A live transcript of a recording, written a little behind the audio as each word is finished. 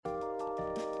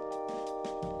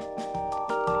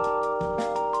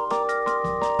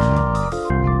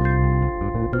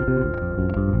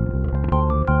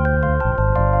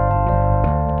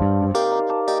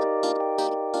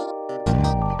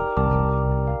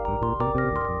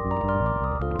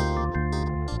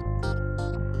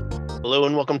Hello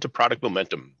and welcome to Product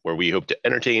Momentum, where we hope to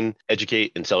entertain,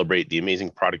 educate, and celebrate the amazing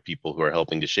product people who are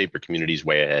helping to shape our communities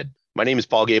way ahead. My name is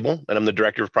Paul Gable, and I'm the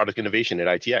Director of Product Innovation at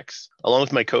ITX. Along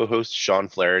with my co-host, Sean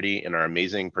Flaherty, and our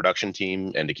amazing production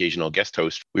team and occasional guest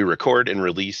host, we record and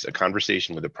release a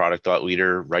conversation with a product thought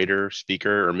leader, writer,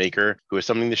 speaker, or maker who has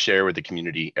something to share with the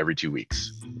community every 2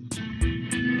 weeks.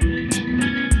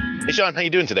 Hey, Sean, how you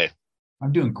doing today?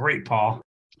 I'm doing great, Paul.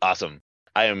 Awesome.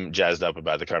 I am jazzed up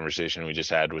about the conversation we just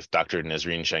had with Dr.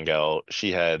 Nesreen Shanghel.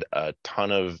 She had a ton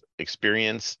of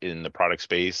experience in the product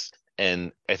space,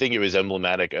 and I think it was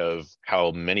emblematic of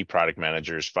how many product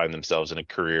managers find themselves in a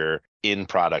career in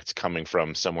products coming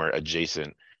from somewhere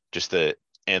adjacent, just the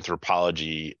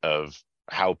anthropology of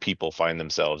how people find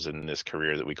themselves in this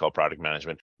career that we call product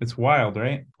management. It's wild,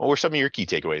 right? What were some of your key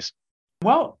takeaways?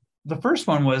 Well, the first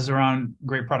one was around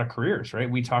great product careers, right?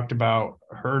 We talked about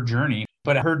her journey,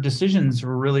 but her decisions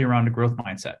were really around a growth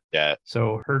mindset. Yeah.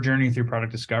 So her journey through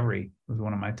product discovery was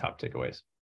one of my top takeaways.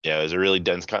 Yeah, it was a really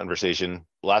dense conversation.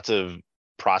 Lots of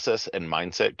process and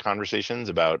mindset conversations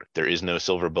about there is no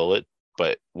silver bullet,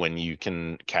 but when you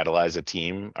can catalyze a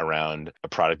team around a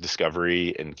product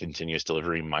discovery and continuous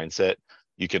delivery mindset,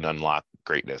 you can unlock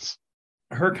greatness.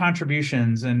 Her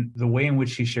contributions and the way in which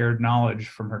she shared knowledge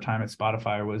from her time at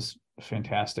Spotify was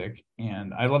fantastic.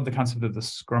 And I love the concept of the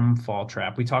Scrum fall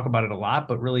trap. We talk about it a lot,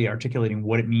 but really articulating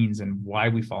what it means and why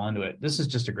we fall into it. This is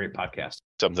just a great podcast.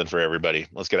 Something for everybody.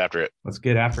 Let's get after it. Let's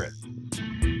get after it.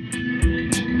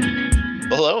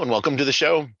 Well, hello and welcome to the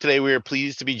show. Today we are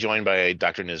pleased to be joined by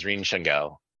Dr. Nesreen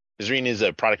Shanghel. Nesreen is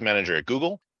a product manager at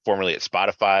Google, formerly at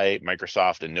Spotify,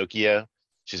 Microsoft, and Nokia.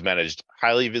 She's managed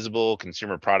highly visible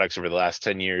consumer products over the last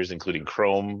 10 years, including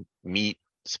Chrome, Meet,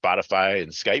 Spotify,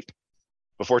 and Skype.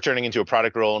 Before turning into a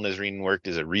product role, Nesreen worked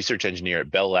as a research engineer at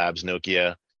Bell Labs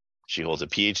Nokia. She holds a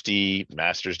PhD,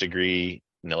 master's degree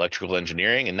in electrical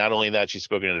engineering. And not only that, she's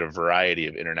spoken at a variety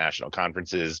of international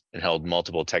conferences and held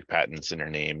multiple tech patents in her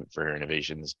name for her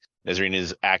innovations. Nesreen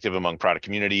is active among product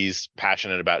communities,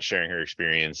 passionate about sharing her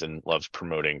experience, and loves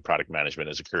promoting product management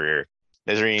as a career.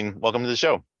 Nesreen, welcome to the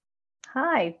show.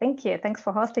 Hi, thank you. Thanks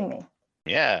for hosting me.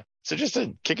 Yeah. So just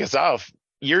to kick us off,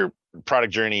 your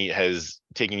product journey has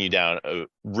taken you down a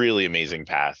really amazing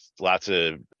path. Lots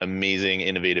of amazing,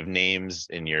 innovative names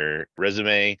in your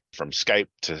resume, from Skype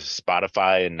to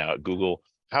Spotify and now at Google.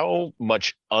 How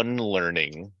much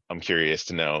unlearning, I'm curious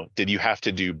to know, did you have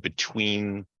to do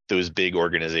between those big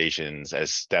organizations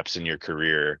as steps in your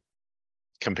career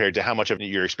compared to how much of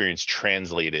your experience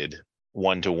translated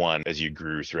one-to-one as you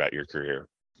grew throughout your career?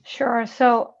 Sure.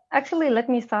 So actually, let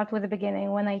me start with the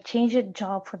beginning. When I changed a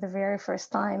job for the very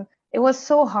first time, it was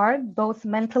so hard, both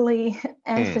mentally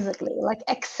and physically, like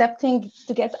accepting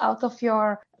to get out of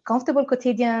your comfortable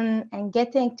quotidian and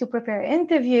getting to prepare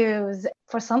interviews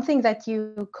for something that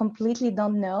you completely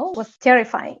don't know was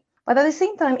terrifying. But at the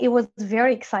same time, it was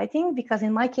very exciting because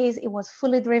in my case, it was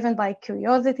fully driven by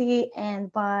curiosity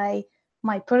and by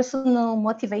my personal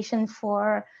motivation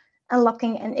for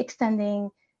unlocking and extending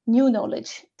new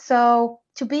knowledge. So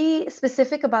to be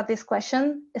specific about this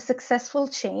question, a successful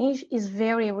change is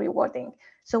very rewarding.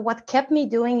 So what kept me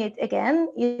doing it again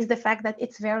is the fact that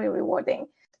it's very rewarding.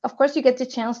 Of course, you get the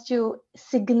chance to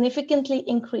significantly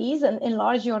increase and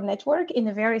enlarge your network in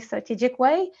a very strategic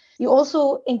way. You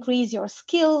also increase your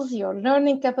skills, your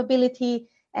learning capability,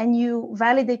 and you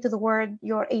validate to the world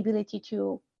your ability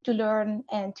to learn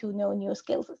and to know new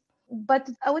skills. But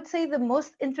I would say the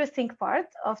most interesting part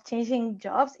of changing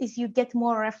jobs is you get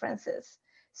more references.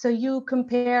 So you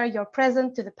compare your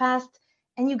present to the past,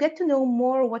 and you get to know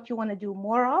more what you want to do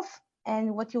more of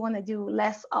and what you want to do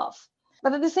less of.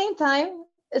 But at the same time,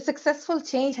 a successful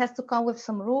change has to come with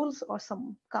some rules or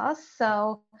some costs.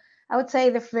 So I would say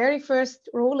the very first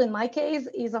rule in my case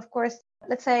is, of course,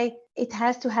 let's say it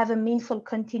has to have a meaningful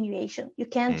continuation. You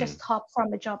can't just hop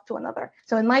from a job to another.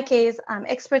 So in my case, I'm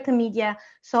expert in media.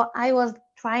 So I was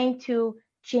trying to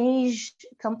change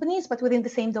companies, but within the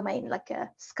same domain, like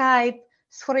Skype,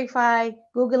 Spotify,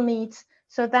 Google Meets.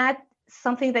 So that's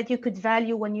something that you could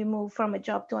value when you move from a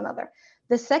job to another.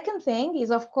 The second thing is,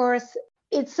 of course,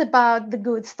 it's about the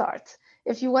good start.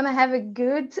 If you want to have a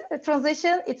good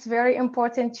transition, it's very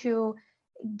important to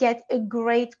get a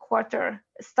great quarter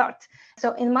start.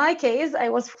 So in my case, I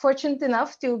was fortunate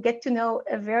enough to get to know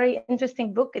a very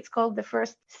interesting book. It's called The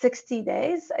First 60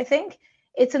 Days, I think.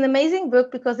 It's an amazing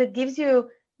book because it gives you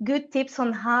good tips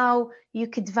on how you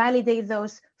could validate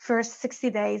those first 60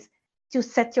 days to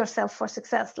set yourself for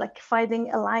success, like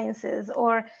finding alliances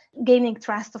or gaining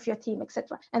trust of your team,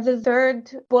 etc. And the third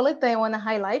bullet that I want to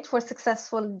highlight for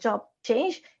successful job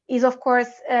change is, of course,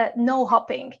 no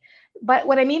hopping. But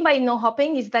what I mean by no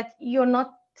hopping is that you're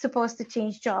not supposed to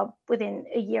change job within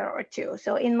a year or two.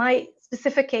 So in my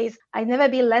specific case, I'd never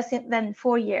been less than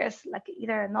 4 years, like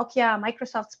either Nokia,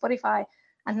 Microsoft, Spotify,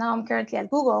 and now I'm currently at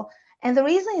Google. And the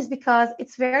reason is because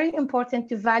it's very important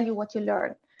to value what you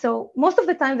learn. So most of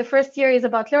the time, the first year is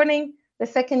about learning, the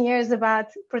second year is about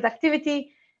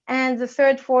productivity, and the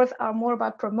third, fourth are more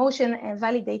about promotion and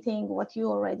validating what you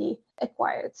already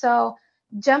acquired. So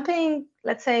jumping,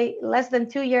 let's say, less than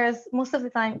 2 years, most of the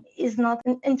time is not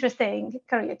an interesting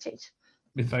career change.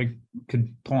 If I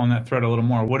could pull on that thread a little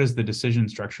more, what is the decision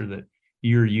structure that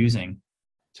you're using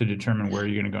to determine where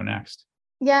you're going to go next?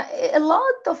 Yeah, a lot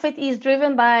of it is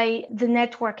driven by the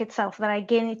network itself that I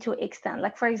gain it to extend.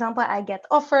 Like, for example, I get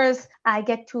offers, I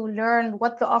get to learn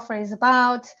what the offer is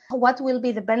about, what will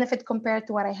be the benefit compared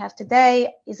to what I have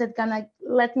today. Is it going to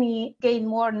let me gain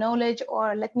more knowledge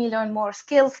or let me learn more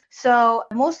skills? So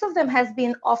most of them has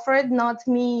been offered, not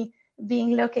me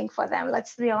being looking for them.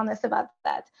 Let's be honest about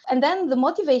that. And then the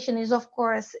motivation is, of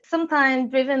course, sometimes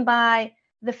driven by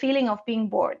the feeling of being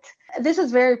bored. This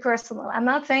is very personal. I'm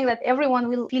not saying that everyone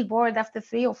will feel bored after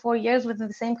 3 or 4 years within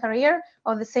the same career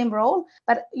or the same role,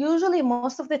 but usually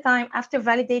most of the time after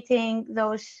validating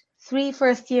those 3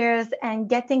 first years and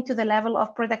getting to the level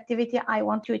of productivity I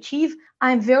want to achieve,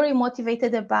 I'm very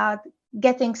motivated about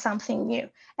getting something new.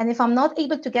 And if I'm not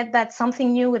able to get that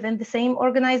something new within the same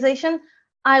organization,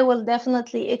 I will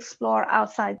definitely explore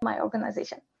outside my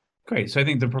organization. Great. So I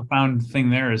think the profound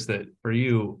thing there is that for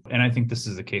you, and I think this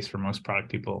is the case for most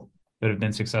product people that have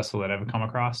been successful that I've come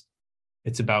across,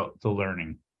 it's about the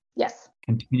learning. Yes.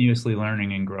 Continuously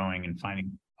learning and growing and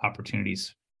finding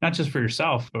opportunities, not just for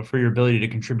yourself, but for your ability to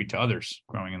contribute to others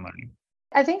growing and learning.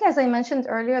 I think, as I mentioned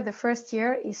earlier, the first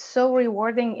year is so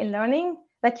rewarding in learning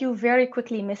that you very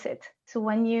quickly miss it. So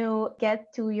when you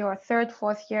get to your third,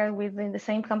 fourth year within the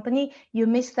same company, you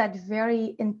miss that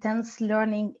very intense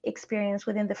learning experience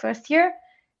within the first year.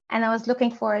 And I was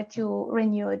looking forward to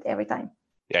renew it every time.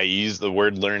 Yeah, you use the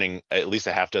word learning at least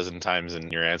a half dozen times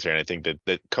in your answer. And I think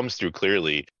that comes through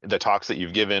clearly. The talks that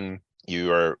you've given,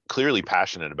 you are clearly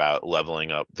passionate about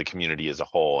leveling up the community as a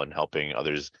whole and helping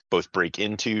others both break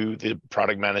into the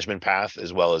product management path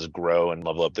as well as grow and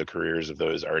level up the careers of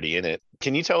those already in it.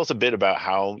 Can you tell us a bit about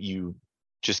how you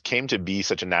just came to be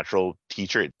such a natural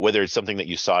teacher, whether it's something that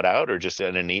you sought out or just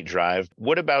an innate drive?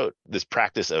 What about this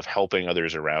practice of helping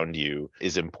others around you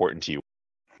is important to you?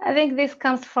 I think this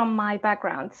comes from my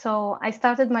background. So I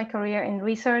started my career in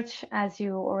research, as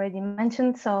you already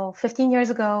mentioned. So 15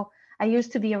 years ago, I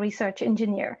used to be a research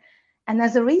engineer. And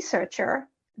as a researcher,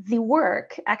 the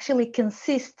work actually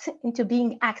consists into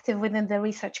being active within the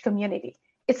research community.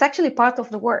 It's actually part of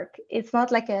the work. It's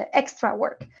not like an extra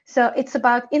work. So it's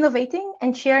about innovating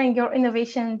and sharing your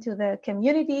innovation to the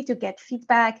community to get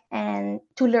feedback and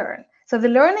to learn. So the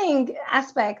learning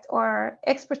aspect or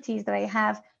expertise that I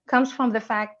have comes from the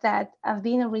fact that I've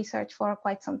been in research for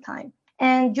quite some time.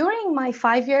 And during my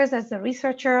 5 years as a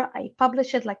researcher, I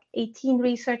published like 18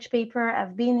 research papers.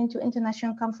 I've been into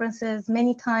international conferences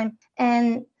many times,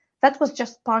 and that was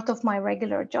just part of my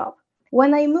regular job.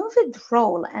 When I moved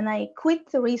role and I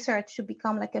quit the research to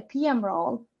become like a PM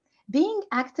role, being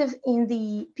active in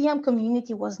the PM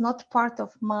community was not part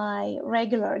of my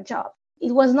regular job.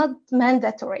 It was not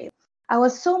mandatory. I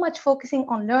was so much focusing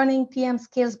on learning PM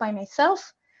skills by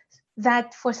myself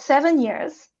that for 7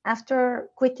 years after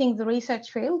quitting the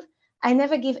research field, I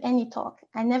never gave any talk.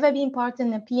 I never been part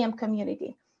in the PM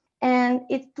community. And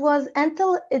it was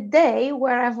until a day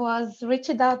where I was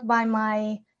reached out by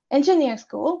my engineer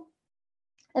school,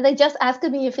 and they just asked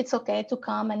me if it's okay to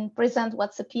come and present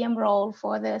what's the PM role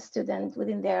for the student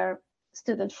within their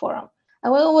student forum.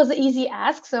 Well, it was an easy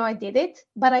ask, so I did it,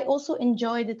 but I also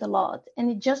enjoyed it a lot. And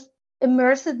it just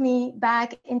immersed me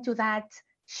back into that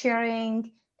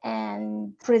sharing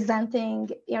and presenting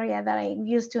area that I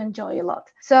used to enjoy a lot.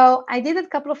 So I did it a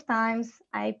couple of times.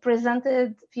 I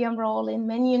presented PM role in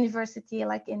many universities,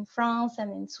 like in France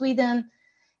and in Sweden,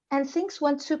 and things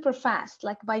went super fast.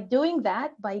 Like by doing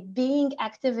that, by being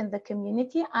active in the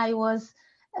community, I was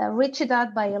reached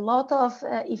out by a lot of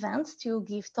events to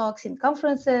give talks in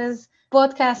conferences,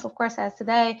 podcasts, of course, as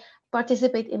today,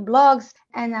 participate in blogs,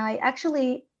 and I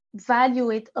actually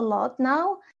value it a lot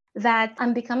now that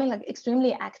I'm becoming like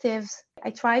extremely active.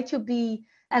 I try to be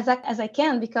as I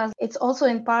can because it's also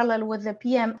in parallel with the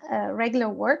PM regular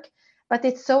work, but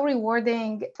it's so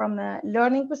rewarding from a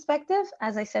learning perspective,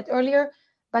 as I said earlier,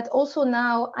 but also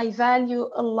now I value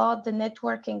a lot the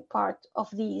networking part of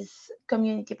these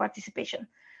community participation.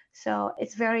 So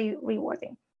it's very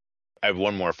rewarding. I have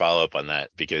one more follow-up on that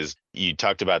because you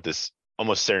talked about this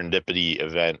almost serendipity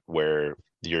event where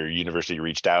your university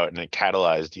reached out and it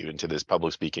catalyzed you into this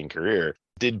public speaking career.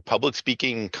 Did public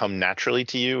speaking come naturally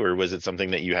to you, or was it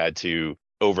something that you had to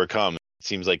overcome? It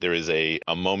seems like there was a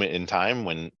moment in time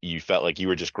when you felt like you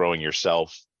were just growing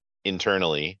yourself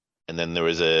internally. And then there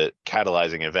was a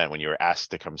catalyzing event when you were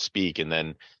asked to come speak. And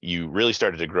then you really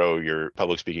started to grow your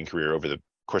public speaking career over the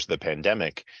course of the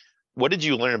pandemic. What did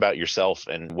you learn about yourself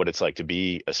and what it's like to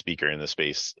be a speaker in the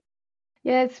space?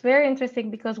 Yeah, it's very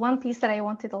interesting because one piece that I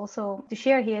wanted also to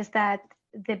share here is that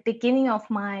the beginning of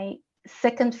my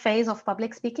second phase of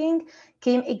public speaking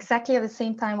came exactly at the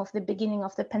same time of the beginning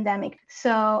of the pandemic.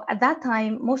 So at that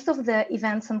time, most of the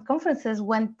events and conferences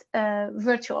went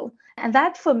virtual. And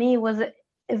that for me was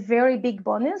a very big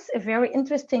bonus, a very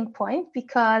interesting point,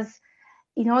 because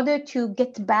in order to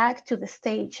get back to the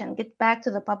stage and get back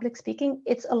to the public speaking,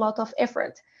 it's a lot of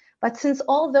effort. But since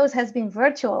all those has been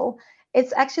virtual,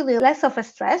 it's actually less of a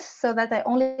stress, so that I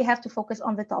only have to focus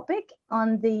on the topic,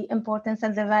 on the importance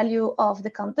and the value of the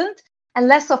content, and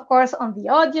less, of course, on the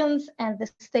audience and the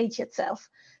stage itself.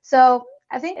 So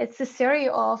I think it's a series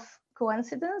of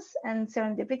coincidence and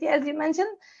serendipity, as you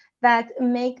mentioned, that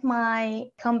make my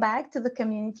comeback to the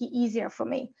community easier for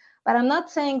me. But I'm not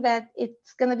saying that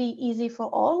it's going to be easy for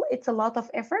all. It's a lot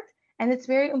of effort, and it's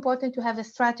very important to have a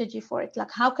strategy for it.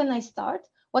 Like, how can I start?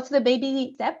 What's the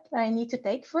baby step that I need to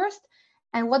take first?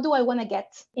 And what do I want to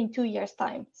get in 2 years'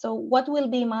 time? So what will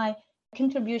be my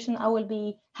contribution I will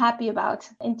be happy about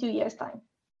in 2 years' time?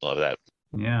 Love that.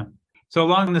 Yeah. So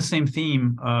along the same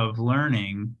theme of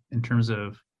learning in terms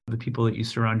of the people that you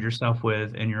surround yourself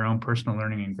with and your own personal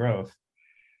learning and growth,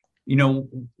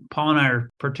 Paul and I are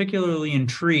particularly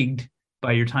intrigued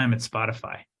by your time at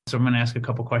Spotify. So I'm going to ask a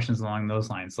couple questions along those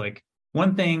lines. Like,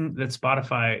 one thing that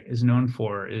Spotify is known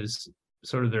for is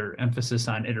sort of their emphasis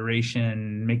on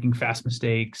iteration, making fast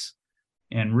mistakes,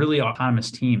 and really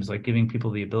autonomous teams, like giving people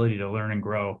the ability to learn and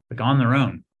grow like on their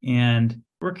own. And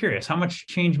we're curious, how much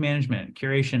change management,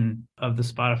 curation of the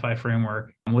Spotify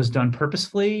framework was done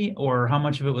purposefully, or how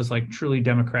much of it was like truly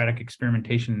democratic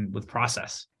experimentation with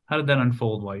process? How did that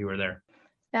unfold while you were there?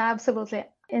 Yeah, absolutely.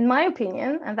 In my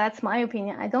opinion, and that's my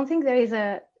opinion, I don't think there is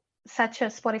such a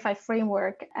Spotify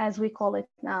framework as we call it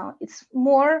now. It's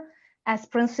more as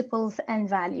principles and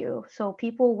value. So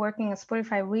people working at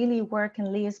Spotify really work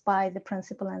and live by the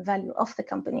principle and value of the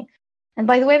company. And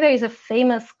by the way, there is a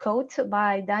famous quote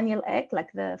by Daniel Ek,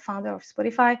 like the founder of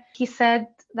Spotify. He said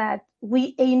that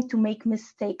we aim to make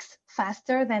mistakes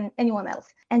faster than anyone else.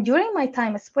 And during my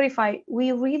time at Spotify,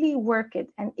 we really worked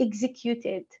and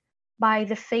executed by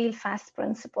the fail fast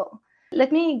principle.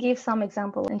 Let me give some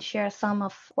example and share some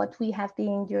of what we have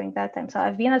been during that time. So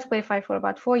I've been at Spotify for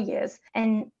about 4 years,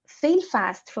 and fail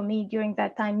fast for me during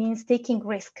that time means taking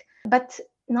risk, but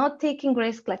not taking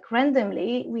risk like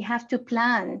randomly. We have to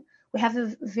plan. We have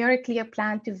a very clear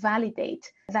plan to validate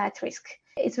that risk.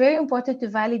 It's very important to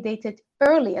validate it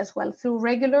early as well through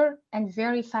regular and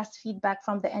very fast feedback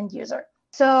from the end user.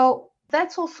 So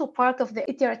that's also part of the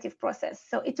iterative process.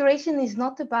 So iteration is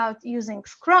not about using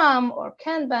Scrum or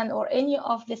Kanban or any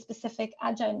of the specific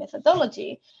agile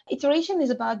methodology. Iteration is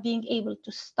about being able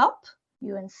to stop,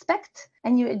 you inspect,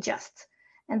 and you adjust.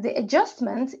 And the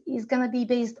adjustment is going to be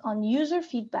based on user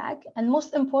feedback. And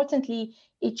most importantly,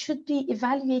 it should be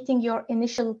evaluating your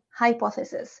initial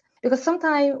hypothesis. Because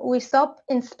sometimes we stop,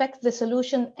 inspect the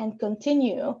solution, and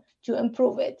continue to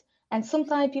improve it. And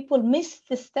sometimes people miss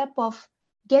the step of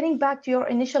getting back to your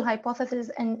initial hypothesis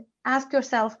and ask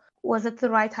yourself, was it the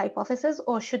right hypothesis,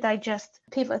 or should I just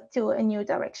pivot to a new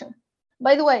direction?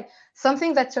 By the way,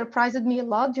 something that surprised me a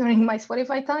lot during my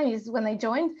Spotify time is when I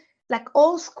joined, like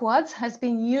all squads has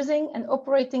been using and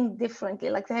operating differently.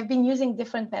 Like they have been using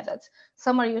different methods.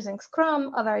 Some are using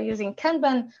Scrum, others are using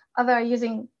Kanban, others are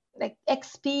using like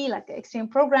XP, like extreme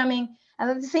programming. And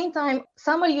at the same time,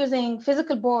 some are using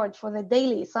physical board for the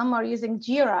daily, some are using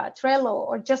Jira, Trello,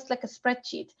 or just like a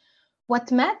spreadsheet.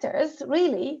 What matters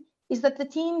really is that the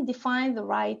team define the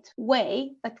right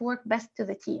way that work best to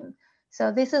the team.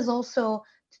 So this is also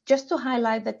just to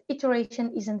highlight that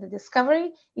iteration is in the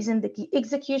discovery, is in the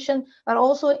execution, but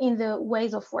also in the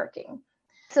ways of working.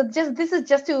 So this is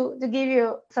just to give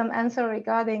you some answer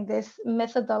regarding this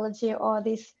methodology or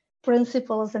these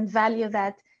principles and value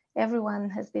that everyone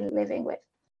has been living with.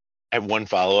 I have one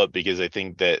follow-up because I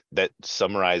think that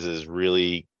summarizes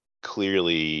really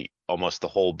clearly almost the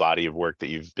whole body of work that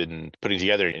you've been putting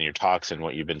together in your talks and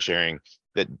what you've been sharing,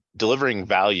 that delivering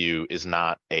value is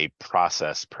not a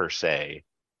process per se.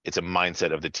 It's a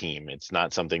mindset of the team. It's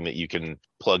not something that you can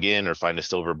plug in or find a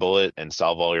silver bullet and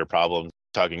solve all your problems.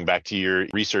 Talking back to your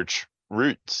research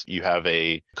roots. You have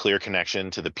a clear connection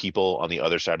to the people on the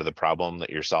other side of the problem that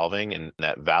you're solving. And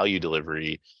that value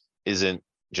delivery isn't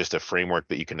just a framework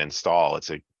that you can install.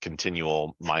 It's a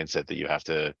continual mindset that you have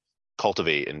to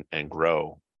cultivate and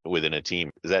grow within a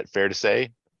team. Is that fair to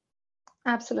say?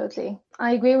 Absolutely.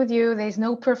 I agree with you. There's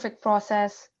no perfect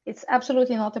process. It's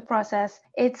absolutely not a process.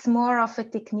 It's more of a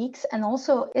techniques. And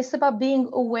also it's about being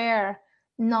aware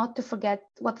not to forget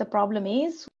what the problem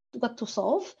is, what to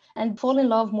solve, and fall in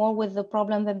love more with the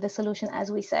problem than the solution,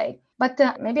 as we say. But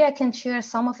maybe I can share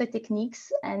some of the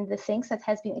techniques and the things that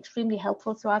has been extremely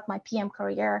helpful throughout my PM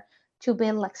career to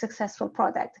build like successful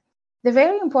product. The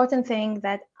very important thing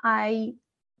that I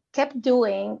kept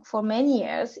doing for many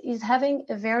years is having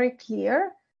a very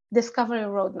clear discovery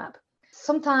roadmap.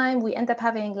 Sometimes we end up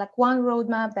having like one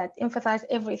roadmap that emphasizes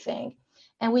everything,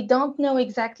 and we don't know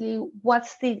exactly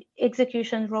what's the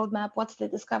execution roadmap, what's the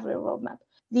discovery roadmap.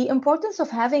 The importance of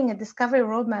having a discovery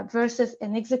roadmap versus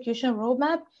an execution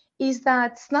roadmap is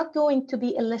that it's not going to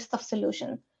be a list of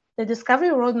solutions. The discovery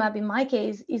roadmap, in my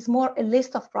case, is more a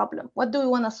list of problems. What do we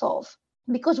want to solve?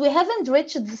 Because we haven't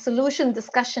reached the solution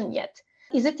discussion yet.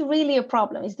 Is it really a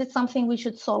problem? Is it something we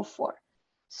should solve for?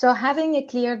 So having a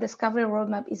clear discovery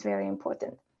roadmap is very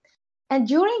important. And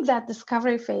during that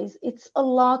discovery phase, it's a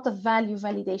lot of value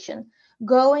validation,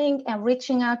 going and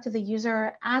reaching out to the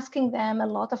user, asking them a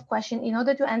lot of questions in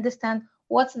order to understand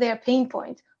what's their pain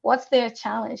point, what's their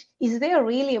challenge. Is there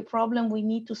really a problem we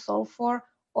need to solve for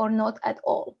or not at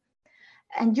all?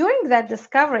 And during that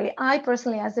discovery, I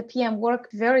personally, as a PM,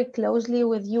 worked very closely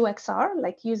with UXR,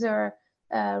 like user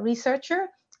researcher.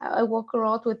 I work a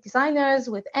lot with designers,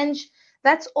 with Eng.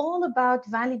 That's all about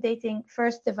validating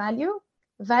first the value,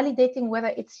 validating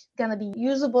whether it's going to be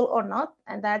usable or not.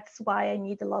 And that's why I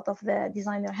need a lot of the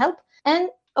designer help. And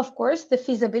of course, the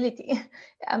feasibility.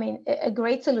 I mean, a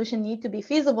great solution needs to be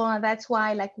feasible. And that's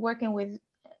why like working with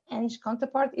Eng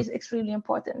counterpart is extremely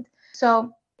important.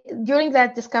 So during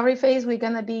that discovery phase, we're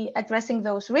going to be addressing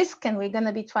those risks, and we're going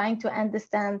to be trying to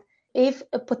understand if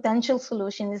a potential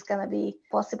solution is going to be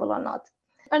possible or not.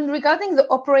 And regarding the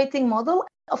operating model,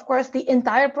 of course, the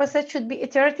entire process should be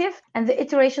iterative, and the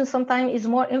iteration sometimes is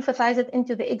more emphasized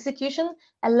into the execution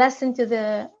and less into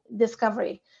the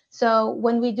discovery. So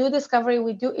when we do discovery,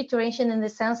 we do iteration in the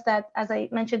sense that, as I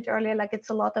mentioned earlier, like it's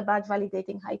a lot about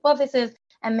validating hypotheses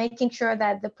and making sure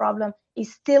that the problem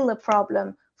is still a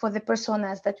problem for the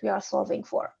personas that we are solving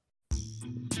for.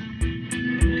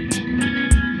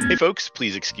 Hey folks,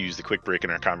 please excuse the quick break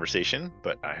in our conversation,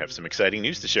 but I have some exciting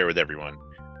news to share with everyone.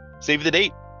 Save the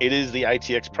date. It is the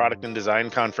ITX Product and Design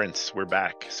Conference. We're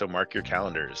back, so mark your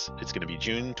calendars. It's going to be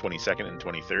June 22nd and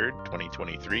 23rd,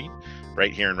 2023,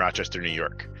 right here in Rochester, New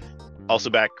York. Also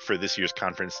back for this year's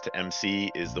conference to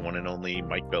MC is the one and only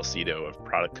Mike Belcito of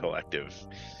Product Collective.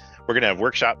 We're going to have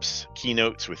workshops,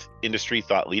 keynotes with industry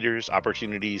thought leaders,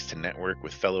 opportunities to network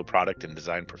with fellow product and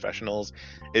design professionals.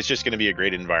 It's just going to be a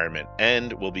great environment,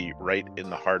 and we'll be right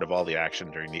in the heart of all the action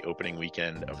during the opening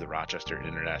weekend of the Rochester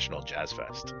International Jazz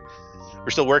Fest. We're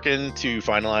still working to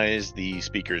finalize the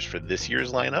speakers for this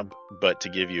year's lineup, but to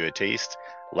give you a taste,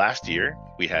 last year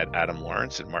we had Adam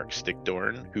Lawrence and Mark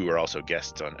Stickdorn, who are also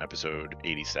guests on episode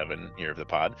 87 here of the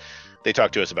pod. They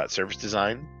talked to us about service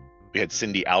design. We had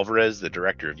Cindy Alvarez, the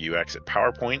director of UX at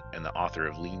PowerPoint and the author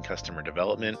of Lean Customer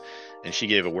Development, and she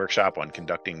gave a workshop on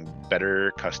conducting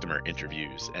better customer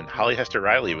interviews. And Holly Hester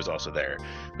Riley was also there,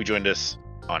 who joined us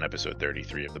on episode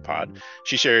 33 of the pod.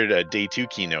 She shared a day 2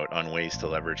 keynote on ways to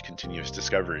leverage continuous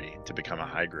discovery to become a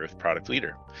high-growth product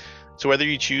leader. So whether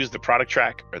you choose the product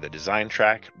track or the design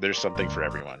track, there's something for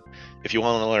everyone. If you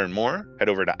want to learn more, head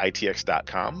over to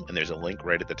itx.com, and there's a link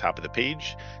right at the top of the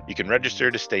page. You can register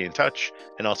to stay in touch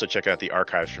and also check out the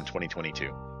archives from 2022.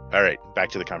 All right, back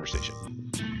to the conversation.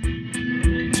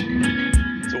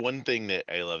 So one thing that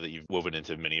I love that you've woven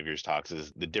into many of your talks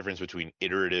is the difference between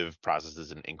iterative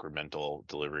processes and incremental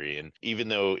delivery. And even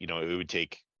though, it would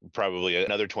take probably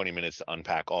another 20 minutes to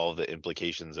unpack all the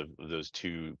implications of those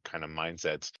two kind of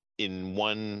mindsets, in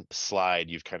one slide,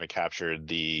 you've kind of captured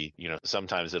the,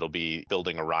 sometimes it'll be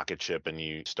building a rocket ship and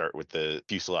you start with the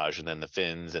fuselage and then the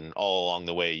fins, and all along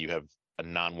the way you have a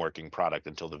non-working product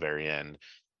until the very end,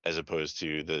 as opposed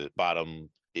to the bottom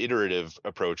iterative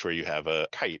approach where you have a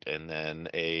kite and then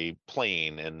a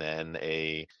plane and then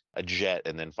a jet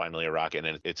and then finally a rocket.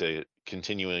 And it's a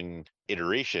continuing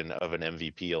iteration of an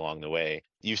MVP along the way.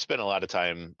 You've spent a lot of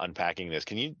time unpacking this.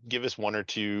 Can you give us one or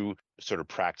two sort of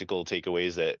practical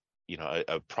takeaways that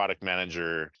a product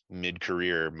manager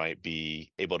mid-career might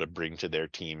be able to bring to their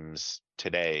teams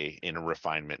today in a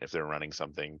refinement if they're running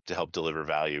something to help deliver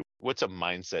value? What's a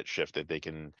mindset shift that they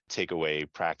can take away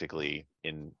practically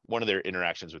in one of their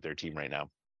interactions with their team right now?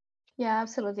 Yeah,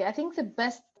 absolutely. I think the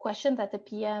best question that the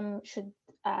PM should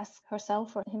ask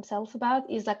herself or himself about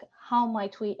is like, how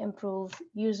might we improve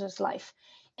users' life?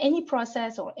 Any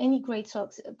process or any great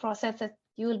process that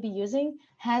you will be using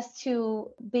has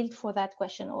to build for that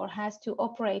question or has to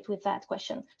operate with that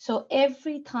question. So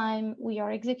every time we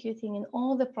are executing in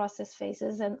all the process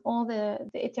phases and all the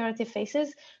iterative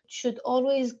phases should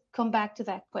always come back to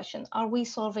that question. Are we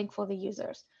solving for the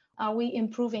users? Are we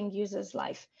improving users'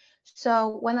 life?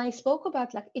 So when I spoke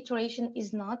about like iteration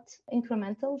is not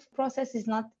incremental process, is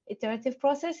not iterative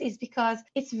process, is because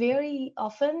it's very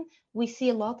often we see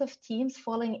a lot of teams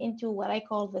falling into what I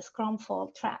call the scrum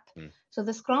fall trap. So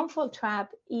the scrum fall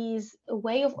trap is a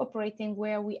way of operating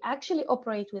where we actually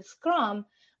operate with Scrum,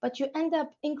 but you end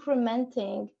up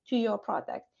incrementing to your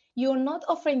product. You're not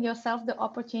offering yourself the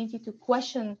opportunity to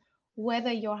question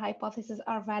whether your hypotheses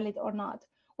are valid or not,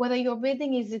 whether your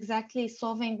building is exactly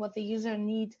solving what the user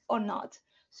needs or not.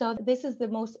 So this is the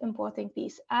most important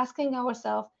piece, asking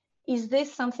ourselves, is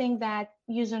this something that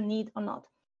user need or not?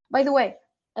 By the way,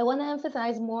 I want to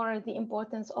emphasize more the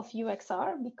importance of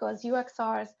UXR because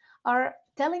UXRs are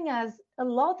telling us a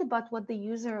lot about what the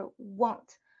user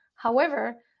wants.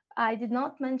 However, I did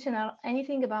not mention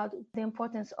anything about the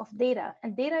importance of data.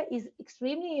 And data is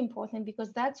extremely important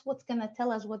because that's what's going to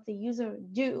tell us what the user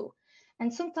do.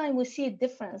 And sometimes we see a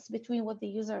difference between what the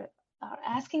user are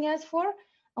asking us for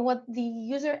and what the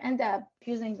user end up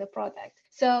using the product.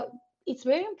 So it's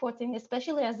very important,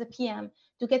 especially as a PM,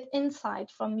 to get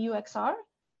insight from UXR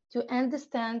to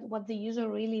understand what the user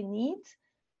really needs.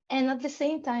 And at the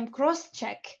same time,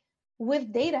 cross-check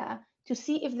with data to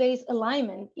see if there is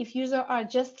alignment, if users are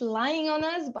just lying on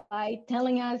us by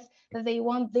telling us that they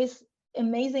want this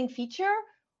amazing feature,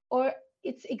 or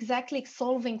it's exactly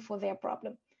solving for their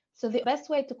problem. So the best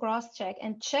way to cross-check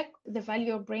and check the value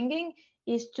you're bringing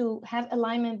is to have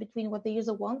alignment between what the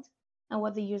user wants and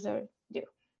what the user do.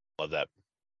 Love that.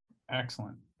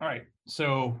 Excellent. All right.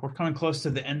 So we're coming close to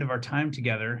the end of our time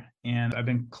together, and I've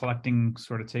been collecting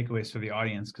sort of takeaways for the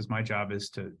audience because my job is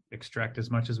to extract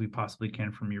as much as we possibly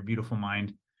can from your beautiful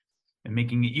mind and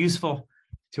making it useful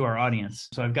to our audience.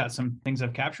 So I've got some things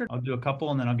I've captured. I'll do a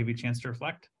couple and then I'll give you a chance to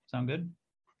reflect. Sound good?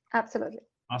 Absolutely.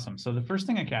 Awesome. So the first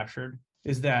thing I captured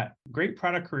is that great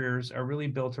product careers are really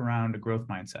built around a growth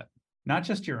mindset, not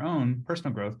just your own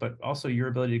personal growth, but also your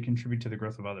ability to contribute to the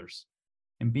growth of others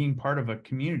and being part of a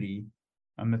community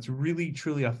that's really,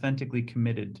 truly, authentically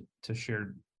committed to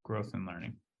shared growth and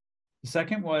learning. The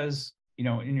second was,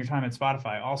 in your time at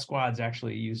Spotify, all squads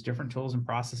actually use different tools and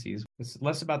processes. It's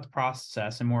less about the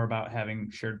process and more about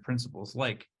having shared principles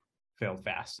like fail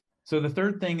fast. So the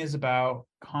third thing is about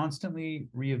constantly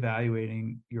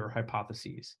reevaluating your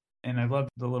hypotheses. And I love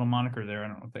the little moniker there. I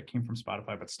don't know if that came from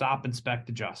Spotify, but stop, inspect,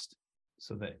 adjust,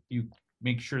 so that you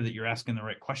make sure that you're asking the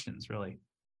right questions, really.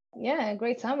 Yeah,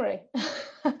 great summary.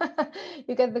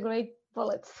 You get the great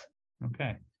bullets.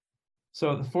 Okay.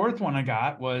 So the fourth one I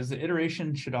got was the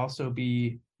iteration should also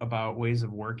be about ways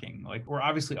of working. Like we're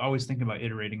obviously always thinking about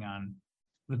iterating on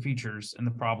the features and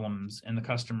the problems and the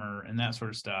customer and that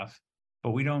sort of stuff,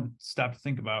 but we don't stop to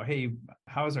think about, hey,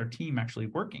 how is our team actually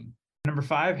working? Number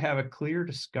 5, have a clear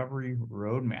discovery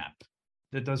roadmap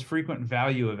that does frequent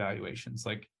value evaluations.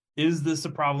 Like, is this a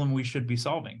problem we should be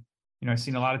solving? I've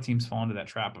seen a lot of teams fall into that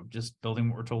trap of just building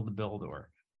what we're told to build, or,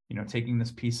 taking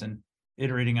this piece and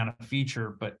iterating on a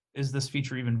feature, but is this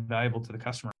feature even valuable to the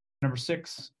customer? Number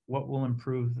 6, what will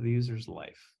improve the user's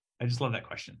life? I just love that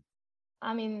question.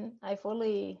 I mean, I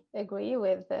fully agree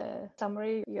with the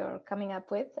summary you're coming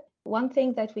up with. One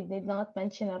thing that we did not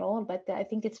mention at all, but I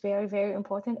think it's very, very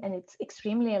important and it's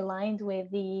extremely aligned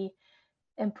with the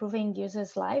improving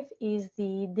users' life is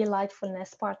the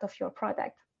delightfulness part of your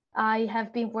product. I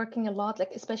have been working a lot,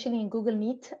 like especially in Google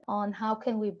Meet, on how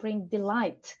can we bring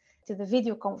delight to the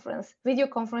video conference. Video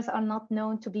conferences are not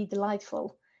known to be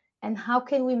delightful. And how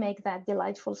can we make that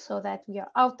delightful so that we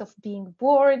are out of being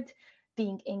bored,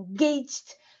 being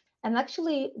engaged? And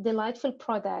actually, delightful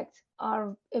products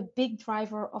are a big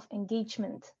driver of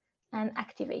engagement and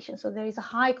activation. So there is a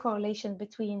high correlation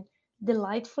between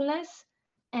delightfulness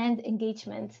and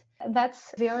engagement.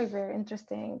 That's very, very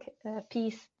interesting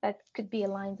piece that could be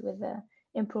aligned with the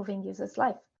improving users'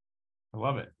 life. I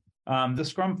love it. The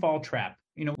Scrum Fall trap.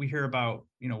 We hear about,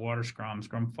 water Scrum,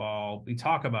 Scrum Fall. We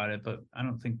talk about it, but I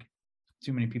don't think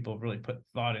too many people really put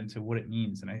thought into what it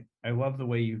means. And I love the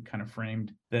way you kind of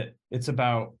framed that it's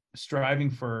about striving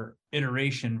for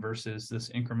iteration versus this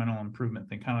incremental improvement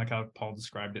thing, kind of like how Paul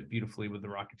described it beautifully with the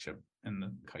rocket ship and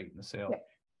the kite and the sail. Yeah.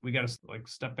 We got to like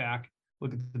step back,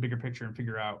 look at the bigger picture and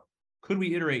figure out, could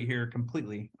we iterate here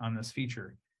completely on this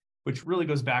feature? Which really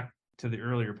goes back to the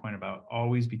earlier point about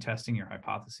always be testing your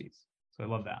hypotheses. So I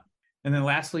love that. And then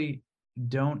lastly,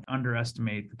 don't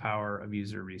underestimate the power of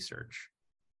user research.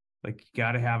 Like, you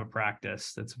got to have a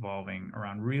practice that's evolving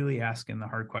around really asking the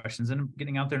hard questions and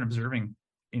getting out there and observing,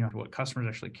 what customers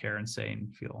actually care and say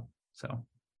and feel. So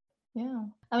yeah,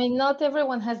 I mean, not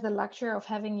everyone has the luxury of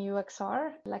having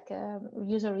UXR, like a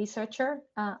user researcher.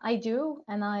 I do,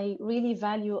 and I really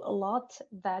value a lot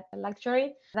that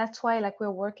luxury. That's why, like,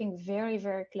 we're working very,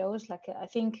 very close. Like, I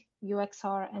think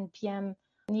UXR and PM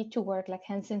need to work like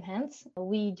hands in hands.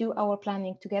 We do our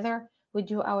planning together. We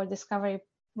do our discovery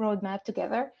roadmap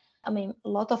together. I mean, a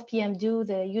lot of PM do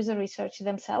the user research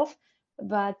themselves,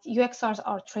 but UXRs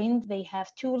are trained. They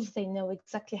have tools. They know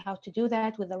exactly how to do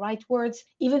that with the right words.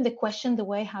 Even the question, the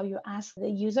way how you ask the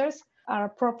users are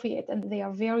appropriate, and they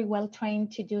are very well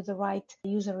trained to do the right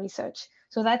user research.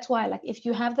 So that's why, like, if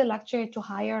you have the luxury to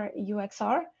hire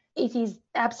UXR, it is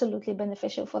absolutely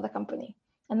beneficial for the company.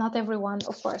 And not everyone,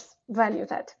 of course, value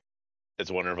that.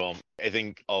 It's wonderful. I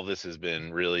think all this has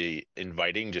been really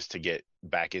inviting just to get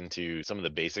back into some of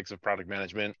the basics of product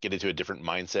management, get into a different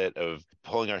mindset of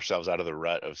pulling ourselves out of the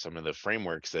rut of some of the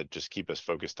frameworks that just keep us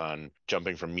focused on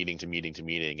jumping from meeting to meeting to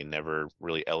meeting and never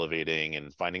really elevating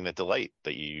and finding that delight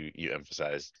that you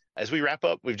emphasized. As we wrap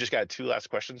up, we've just got two last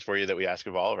questions for you that we ask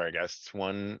of all of our guests.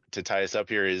 One to tie us up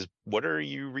here is, what are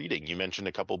you reading? You mentioned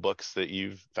a couple books that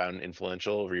you've found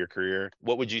influential over your career.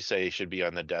 What would you say should be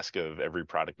on the desk of every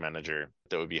product manager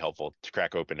that would be helpful to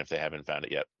crack open if they haven't found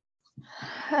it yet?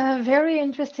 Very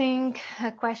interesting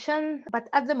question. But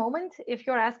at the moment, if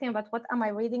you're asking about what am I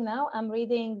reading now, I'm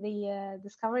reading the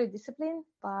Discovery Discipline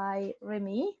by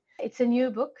Remy. It's a new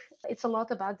book. It's a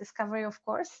lot about discovery, of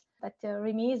course. But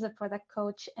Remy is a product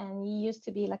coach, and he used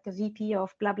to be like a VP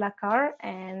of BlaBlaCar.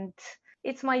 And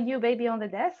it's my new baby on the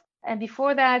desk. And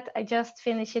before that, I just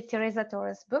finished Teresa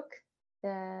Torres' book,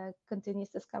 The Continuous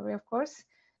Discovery, of course.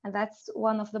 And that's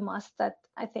one of the must that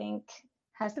I think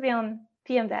has to be on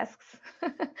PM desks.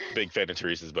 Big fan of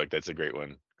Teresa's book. That's a great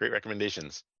one. Great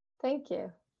recommendations. Thank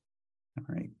you. All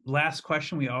right. Last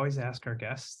question we always ask our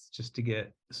guests, just to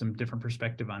get some different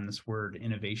perspective on this word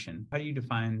innovation. How do you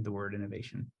define the word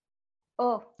innovation?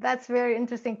 Oh, that's a very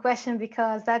interesting question,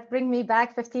 because that brings me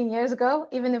back 15 years ago,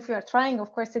 even if we are trying,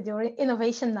 of course, to do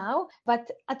innovation now.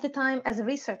 But at the time, as a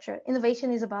researcher,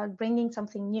 innovation is about bringing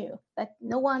something new that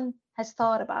no one has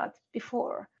thought about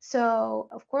before. So,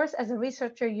 of course, as a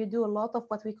researcher, you do a lot of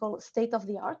what we call state of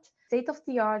the art. State of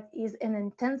the art is an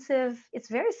intensive, it's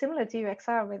very similar to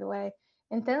UXR, by the way,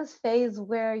 intense phase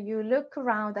where you look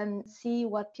around and see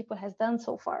what people has done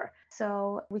so far.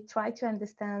 So we try to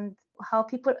understand how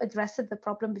people addressed the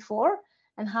problem before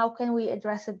and how can we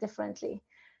address it differently.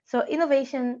 So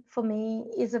innovation for me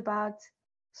is about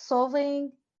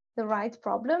solving the right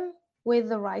problem with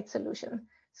the right solution.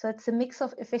 So it's a mix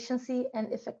of efficiency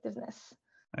and effectiveness.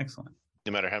 Excellent.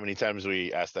 No matter how many times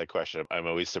we ask that question, I'm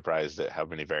always surprised at how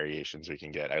many variations we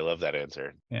can get. I love that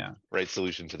answer. Yeah. Right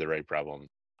solution to the right problem.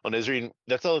 Well, Nisreen,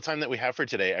 that's all the time that we have for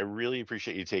today. I really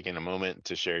appreciate you taking a moment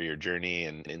to share your journey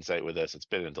and insight with us. It's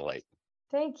been a delight.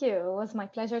 Thank you. It was my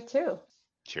pleasure too.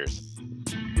 Cheers.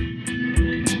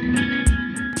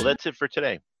 Well, that's it for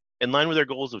today. In line with our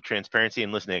goals of transparency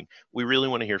and listening, we really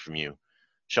want to hear from you.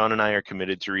 Sean and I are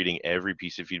committed to reading every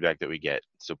piece of feedback that we get,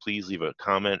 so please leave a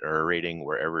comment or a rating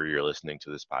wherever you're listening to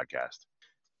this podcast.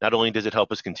 Not only does it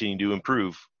help us continue to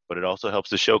improve, but it also helps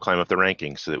the show climb up the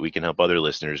rankings so that we can help other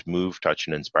listeners move, touch,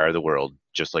 and inspire the world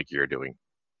just like you're doing.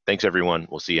 Thanks, everyone.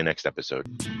 We'll see you next episode.